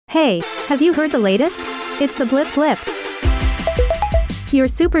Hey, have you heard the latest? It's the Blip Blip. Your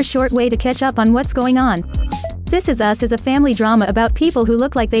super short way to catch up on what's going on. This Is Us is a family drama about people who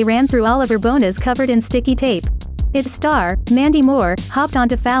look like they ran through Oliver Bonas covered in sticky tape. Its star, Mandy Moore, hopped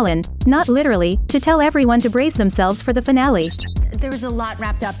onto Fallon, not literally, to tell everyone to brace themselves for the finale. There was a lot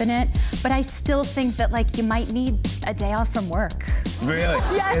wrapped up in it, but I still think that you might need a day off from work. Really?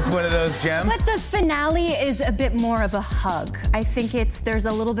 Yes. It's one of those gems? But the finale is a bit more of a hug. I think there's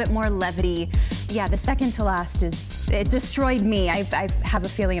a little bit more levity. Yeah, the second to last it destroyed me. I have a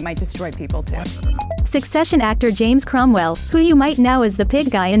feeling it might destroy people too. Succession actor James Cromwell, who you might know as the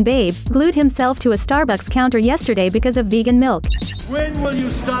pig guy in Babe, glued himself to a Starbucks counter yesterday because of vegan milk. When will you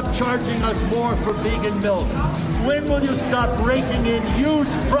stop charging us more for vegan milk? When will you stop raking in huge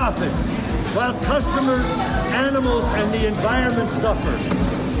profits while customers, animals, and the environment suffer?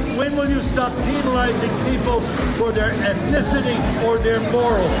 When will you stop penalizing people for their ethnicity or their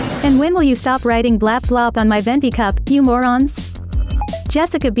morals? And when will you stop writing blap blop on my venti cup, you morons?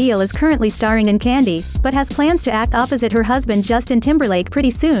 Jessica Biel is currently starring in Candy, but has plans to act opposite her husband Justin Timberlake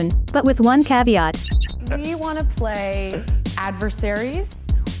pretty soon, but with one caveat. We want to play adversaries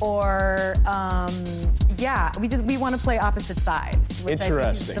or, we want to play opposite sides, which I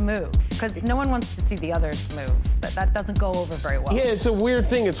think is the move. Because no one wants to see the others move. That doesn't go over very well. Yeah, it's a weird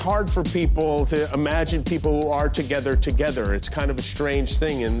thing. It's hard for people to imagine people who are together. It's kind of a strange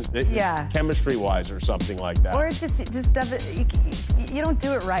thing, chemistry-wise or something like that. Or it just doesn't, you don't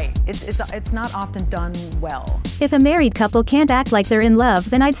do it right. It's not often done well. If a married couple can't act like they're in love,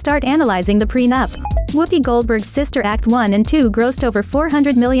 then I'd start analyzing the prenup. Whoopi Goldberg's Sister Act 1 and 2 grossed over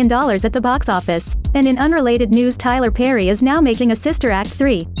 $400 million at the box office. And in unrelated news, Tyler Perry is now making a Sister Act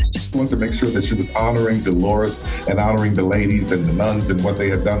 3. I wanted to make sure that she was honoring Dolores and honoring the ladies and the nuns and what they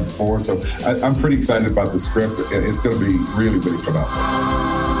had done before. So I'm pretty excited about the script, and it's going to be really, really phenomenal.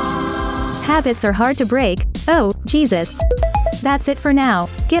 Habits are hard to break. Oh, Jesus. That's it for now.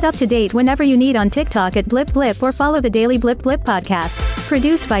 Get up to date whenever you need on TikTok at Blip Blip or follow the Daily Blip Blip podcast.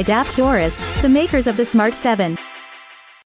 Produced by Daft Doris, the makers of the Smart 7.